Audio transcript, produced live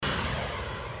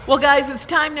Well, guys, it's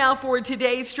time now for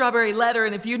today's Strawberry Letter.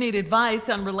 And if you need advice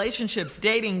on relationships,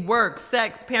 dating, work,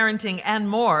 sex, parenting, and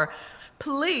more,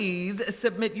 please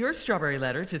submit your Strawberry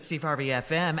Letter to Steve Harvey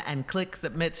FM and click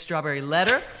Submit Strawberry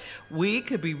Letter. We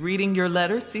could be reading your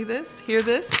letter. See this? Hear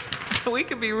this? We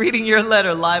could be reading your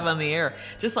letter live on the air,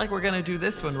 just like we're going to do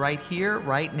this one right here,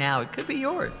 right now. It could be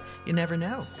yours. You never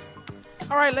know.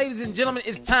 All right, ladies and gentlemen,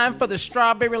 it's time for the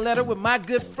Strawberry Letter with my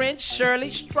good friend, Shirley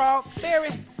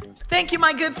Strawberry. Thank you,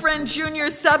 my good friend, Junior.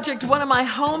 Subject, one of my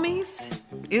homies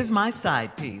is my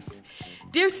side piece.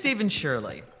 Dear Steve and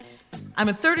Shirley, I'm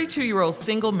a 32-year-old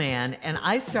single man, and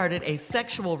I started a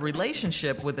sexual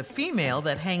relationship with a female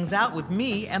that hangs out with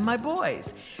me and my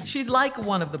boys. She's like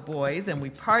one of the boys, and we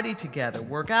party together,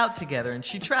 work out together, and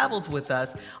she travels with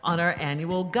us on our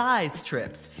annual guys'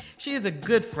 trips. She is a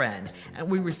good friend, and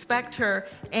we respect her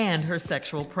and her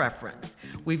sexual preference.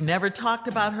 We've never talked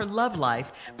about her love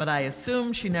life, but I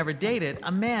assume she never dated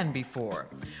a man before.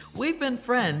 We've been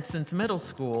friends since middle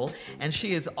school, and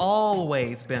she has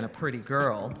always been a pretty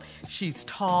girl. She's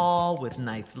tall, with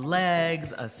nice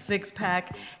legs, a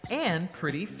six-pack, and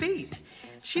pretty feet.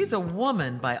 She's a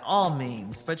woman by all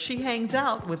means, but she hangs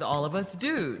out with all of us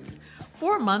dudes.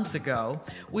 4 months ago,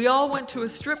 we all went to a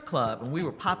strip club, and we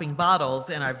were popping bottles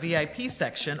in our VIP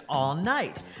section all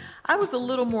night. I was a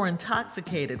little more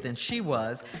intoxicated than she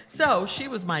was, so she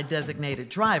was my designated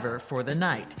driver for the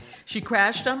night. She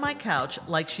crashed on my couch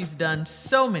like she's done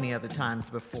so many other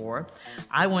times before.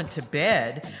 I went to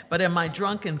bed, but in my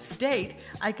drunken state,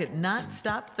 I could not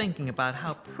stop thinking about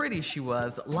how pretty she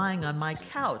was lying on my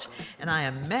couch, and I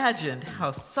imagined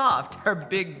how soft her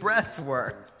big breasts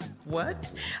were.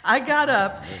 What? I got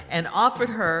up and offered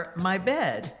her my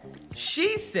bed.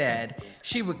 She said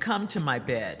she would come to my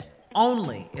bed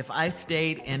only if I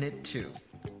stayed in it too.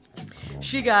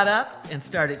 She got up and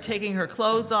started taking her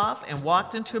clothes off and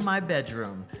walked into my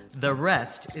bedroom. The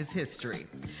rest is history.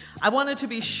 I wanted to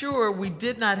be sure we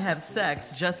did not have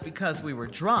sex just because we were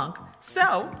drunk,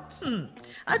 so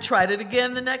I tried it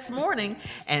again the next morning,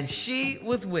 and she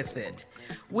was with it.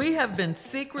 We have been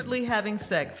secretly having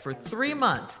sex for 3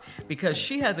 months because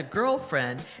she has a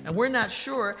girlfriend, and we're not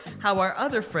sure how our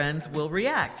other friends will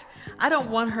react. I don't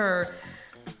want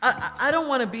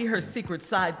to be her secret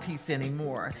side piece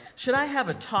anymore. Should I have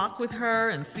a talk with her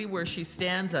and see where she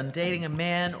stands on dating a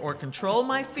man, or control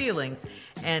my feelings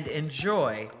and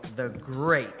enjoy the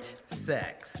great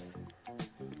sex?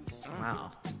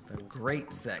 Wow, the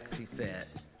great sex, he said.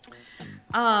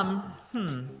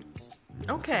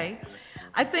 Okay.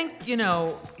 I think,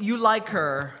 you like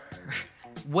her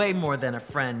way more than a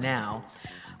friend now.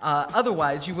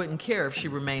 Otherwise, you wouldn't care if she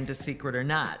remained a secret or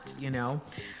not,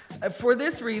 For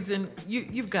this reason,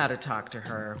 you've got to talk to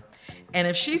her. And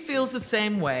if she feels the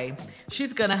same way,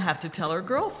 she's going to have to tell her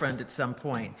girlfriend at some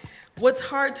point. What's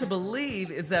hard to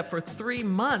believe is that for 3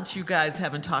 months, you guys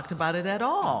haven't talked about it at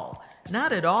all.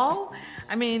 Not at all?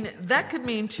 I mean, that could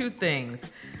mean two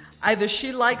things. Either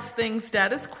she likes things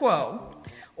status quo,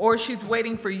 or she's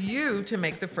waiting for you to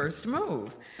make the first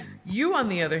move. You, on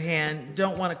the other hand,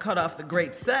 don't want to cut off the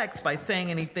great sex by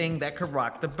saying anything that could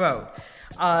rock the boat.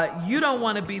 You don't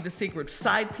want to be the secret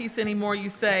side piece anymore, you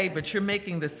say, but you're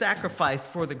making the sacrifice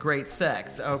for the great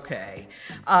sex. Okay.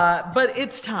 But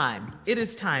it's time. It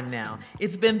is time now.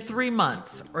 It's been 3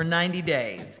 months or 90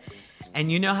 days.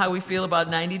 And you know how we feel about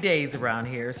 90 days around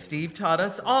here. Steve taught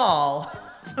us all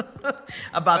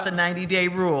about the 90-day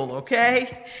rule,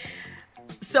 okay?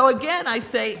 So again, I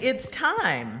say it's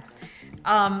time.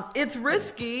 It's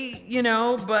risky,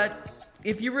 but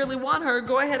if you really want her,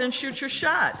 go ahead and shoot your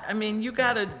shot. I mean, you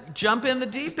got to jump in the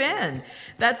deep end.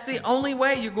 That's the only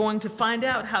way you're going to find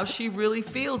out how she really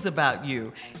feels about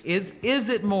you. Is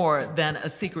it more than a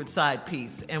secret side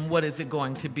piece? And what is it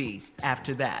going to be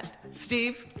after that?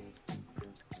 Steve?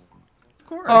 Of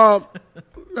course.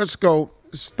 Let's go.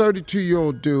 This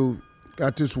 32-year-old dude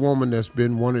got this woman that's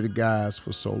been one of the guys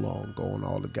for so long, go on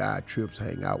all the guy trips,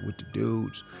 hang out with the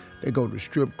dudes. They go to the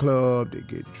strip club, they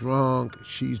get drunk,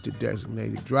 she's the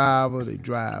designated driver, they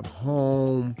drive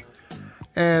home.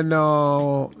 And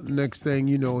next thing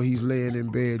you know, he's laying in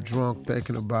bed drunk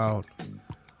thinking about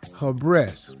her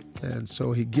breasts. And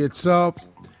so he gets up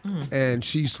and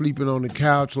she's sleeping on the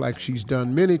couch like she's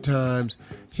done many times.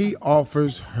 He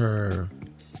offers her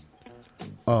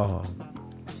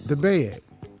the bed.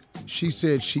 She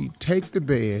said she'd take the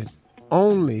bed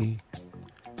only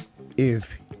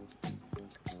if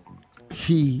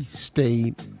he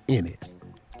stayed in it.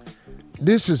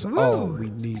 This is all we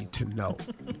need to know.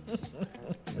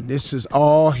 And this is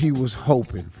all he was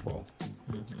hoping for.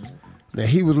 Now,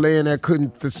 he was laying there,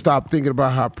 couldn't stop thinking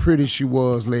about how pretty she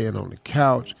was laying on the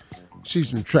couch.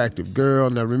 She's an attractive girl.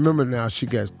 Now, remember now, she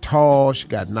got tall, she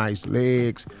got nice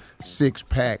legs,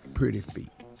 six-pack, pretty feet.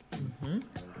 Mm-hmm.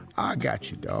 I got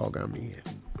you, dog. I'm in.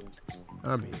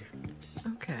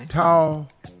 Okay. Tall,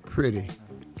 pretty,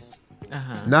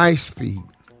 nice feet,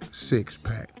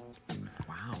 six-pack.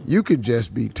 Wow. You can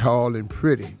just be tall and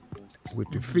pretty with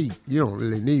the feet. You don't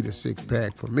really need a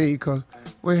six-pack for me because,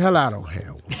 well, hell, I don't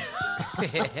have one.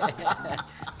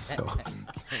 So,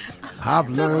 I've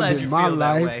learned in my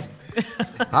life,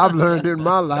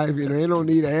 ain't no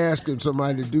need of asking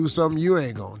somebody to do something you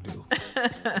ain't gonna do.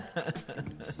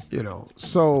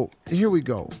 So here we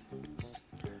go.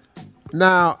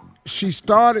 Now, she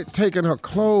started taking her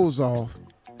clothes off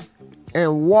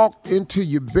and walked into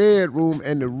your bedroom,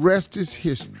 and the rest is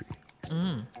history.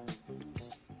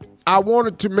 I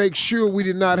wanted to make sure we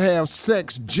did not have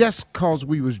sex just because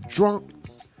we was drunk.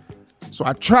 So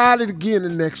I tried it again the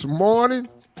next morning,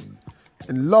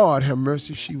 and Lord have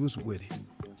mercy, she was with it.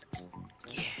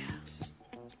 Yeah.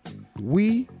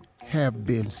 We have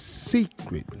been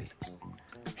secretly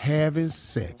having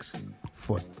sex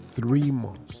for 3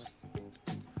 months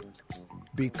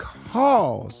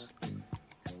because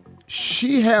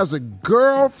she has a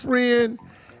girlfriend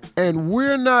and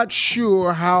we're not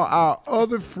sure how our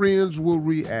other friends will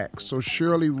react. So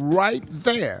Shirley, right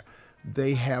there,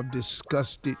 they have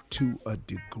discussed it to a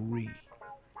degree.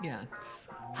 Yeah.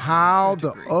 How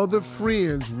the other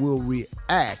friends will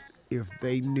react if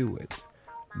they knew it.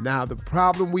 Now, the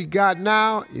problem we got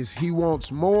now is he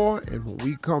wants more, and when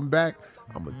we come back,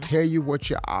 I'm going to tell you what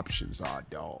your options are,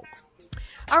 dog.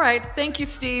 All right. Thank you,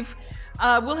 Steve.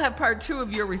 We'll have part 2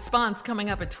 of your response coming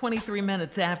up at 23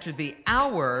 minutes after the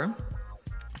hour.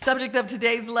 Subject of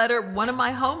today's letter, one of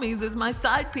my homies is my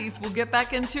side piece. We'll get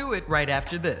back into it right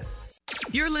after this.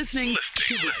 You're listening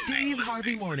to the Steve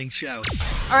Harvey Morning Show.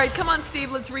 All right, come on,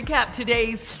 Steve. Let's recap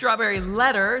today's strawberry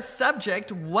letter.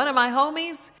 Subject, one of my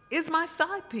homies is my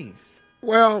side piece.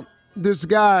 Well, this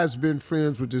guy's been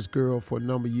friends with this girl for a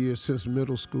number of years, since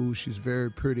middle school. She's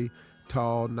very pretty,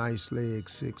 tall, nice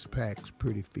legs, six-packs,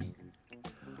 pretty feet.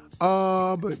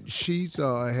 But she's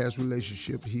has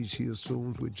relationship, she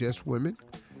assumes, with just women.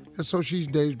 And so she's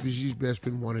best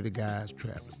been one of the guys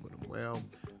traveling with him. Well,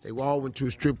 they all went to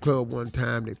a strip club one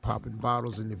time. They popping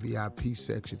bottles in the VIP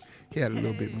section. He had a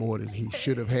little bit more than he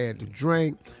should have had to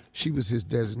drink. She was his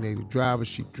designated driver.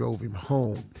 She drove him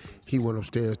home. He went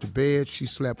upstairs to bed. She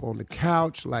slept on the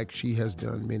couch like she has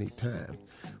done many times.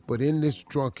 But in this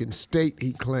drunken state,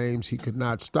 he claims he could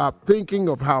not stop thinking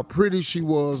of how pretty she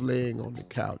was laying on the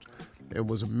couch and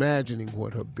was imagining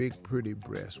what her big, pretty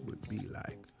breasts would be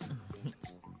like.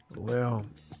 Well,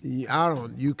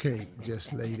 you can't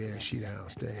just lay there and she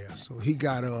downstairs. So he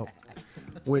got up,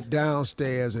 went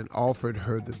downstairs and offered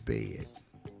her the bed.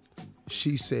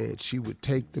 She said she would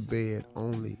take the bed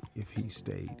only if he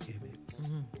stayed in it.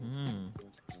 Mm-hmm.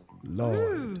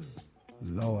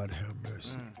 Lord have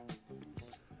mercy.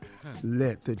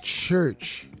 Let the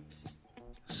church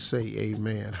say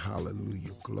amen,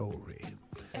 hallelujah, glory.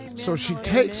 Amen, so she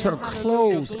takes her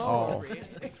clothes off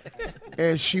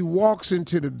and she walks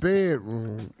into the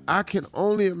bedroom. I can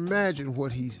only imagine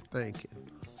what he's thinking.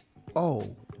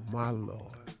 Oh, my Lord.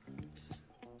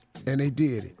 And they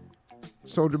did it.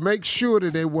 So to make sure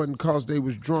that they wasn't because they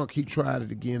was drunk, he tried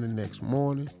it again the next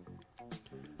morning.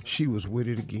 She was with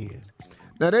it again.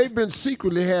 Now, they've been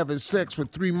secretly having sex for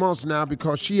 3 months now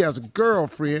because she has a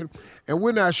girlfriend, and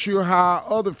we're not sure how our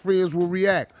other friends will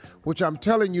react, which I'm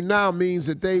telling you now means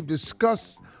that they've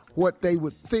discussed what they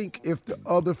would think if the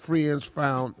other friends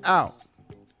found out.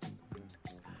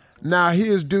 Now,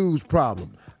 here's dude's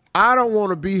problem. I don't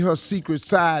want to be her secret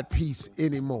side piece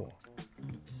anymore.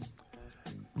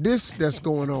 This that's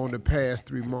going on the past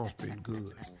 3 months been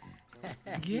good.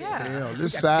 Yeah. Hell,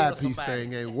 this side piece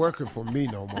thing ain't working for me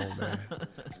no more,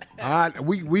 man.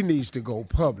 We needs to go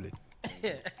public.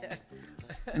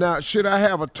 Now, should I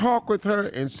have a talk with her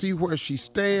and see where she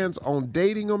stands on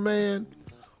dating a man,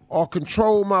 or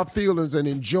control my feelings and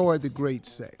enjoy the great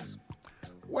sex?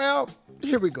 Well,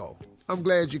 here we go. I'm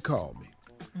glad you called me.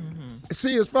 Mm-hmm.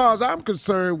 See, as far as I'm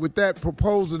concerned with that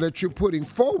proposal that you're putting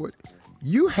forward,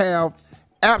 you have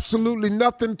absolutely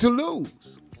nothing to lose.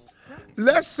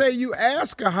 Let's say you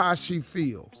ask her how she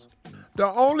feels. The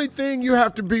only thing you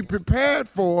have to be prepared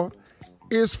for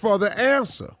is for the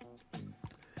answer.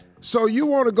 So you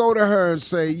want to go to her and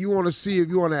say, you want to see if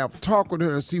you want to have a talk with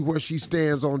her and see where she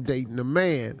stands on dating a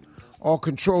man, or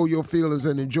control your feelings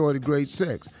and enjoy the great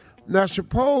sex. Now,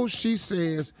 suppose she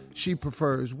says she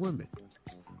prefers women,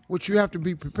 which you have to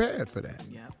be prepared for that.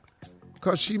 Yep.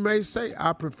 Because she may say,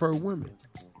 I prefer women,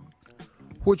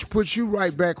 which puts you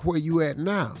right back where you at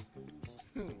now.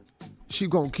 She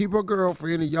gonna keep her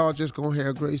girlfriend and y'all just gonna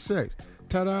have great sex.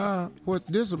 Ta-da! What?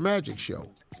 This is a magic show.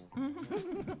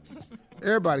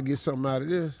 Everybody gets something out of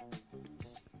this.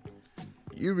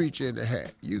 You reach in the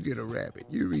hat, you get a rabbit.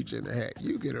 You reach in the hat,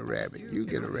 you get a rabbit. You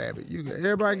get a rabbit.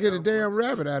 Everybody get a damn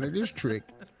rabbit out of this trick.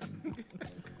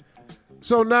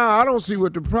 So now I don't see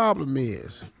what the problem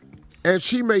is. And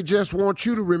she may just want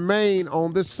you to remain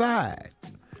on the side,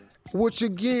 which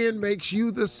again makes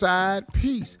you the side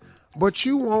piece. But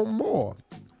you want more.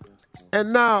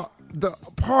 And now the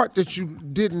part that you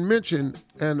didn't mention,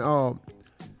 and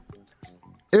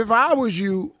if I was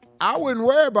you, I wouldn't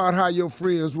worry about how your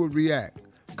friends would react.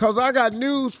 Because I got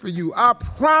news for you. I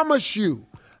promise you.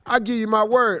 I give you my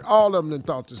word, all of them done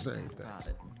thought the same thing.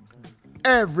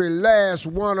 Every last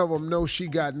one of them know she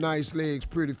got nice legs,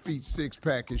 pretty feet,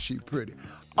 six-pack, and she pretty.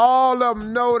 All of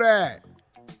them know that.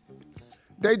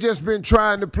 They just been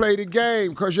trying to play the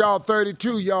game because y'all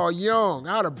 32, y'all young.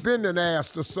 I'd have been an ass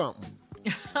to something.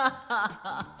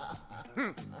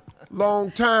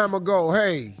 Long time ago,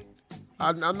 hey,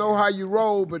 I know how you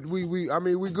roll, but we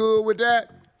good with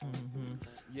that? Mm-hmm.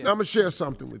 Yeah. Now I'm going to share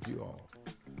something with you all.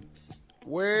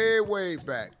 Way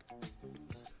back,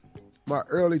 my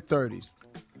early 30s,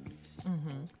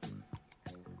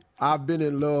 I've been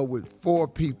in love with 4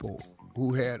 people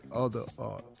who had other,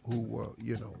 who were,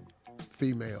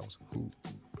 females who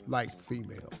liked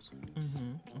females.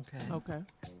 Okay.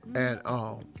 And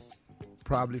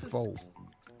probably 4.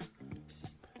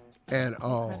 And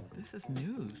this is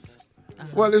news.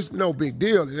 Well, it's no big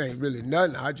deal. It ain't really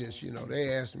nothing. I just,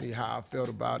 they asked me how I felt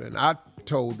about it, and I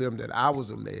told them that I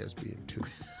was a lesbian too.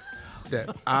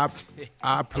 That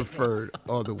I preferred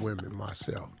other women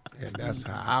myself. And that's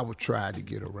how I would try to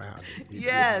get around it. It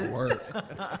didn't work.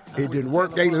 It didn't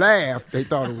work. They laughed. They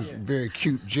thought it was a very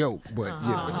cute joke, but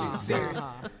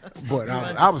but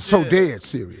I was so dead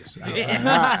serious. And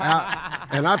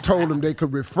I told them they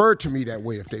could refer to me that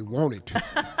way if they wanted to.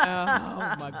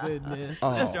 Oh my goodness.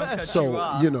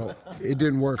 So it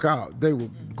didn't work out. They were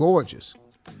gorgeous.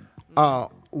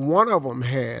 One of them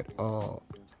had a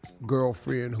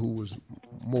girlfriend who was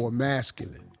more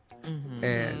masculine,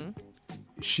 and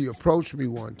she approached me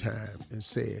one time and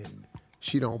said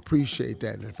she don't appreciate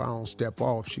that, and if I don't step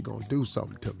off, she gonna do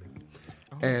something to me.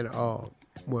 And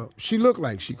well, she looked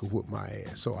like she could whoop my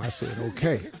ass, so I said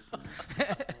okay.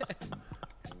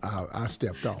 I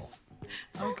stepped off.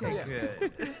 Okay,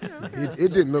 good.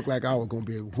 It didn't look like I was gonna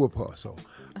be able to whoop her, so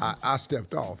I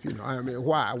stepped off.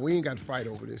 Why? We ain't got to fight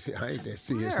over this here. I ain't that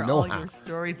serious. Where are no all your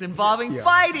stories involving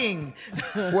fighting?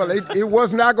 Well, it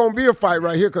was not going to be a fight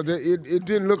right here because it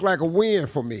didn't look like a win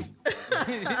for me.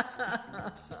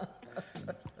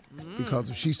 Because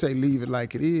if she say leave it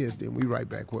like it is, then we right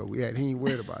back where we at. He ain't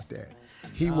worried about that.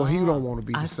 He don't want to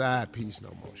be the side piece no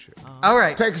more. Shit. All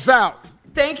right. Take us out.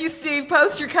 Thank you, Steve.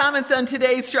 Post your comments on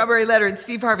today's Strawberry Letter at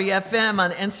Steve Harvey FM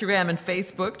on Instagram and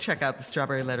Facebook. Check out the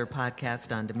Strawberry Letter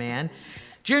podcast on demand.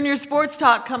 Junior Sports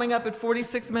Talk coming up at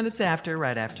 46 minutes after,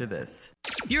 right after this.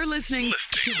 You're listening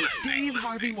to the Steve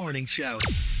Harvey Morning Show.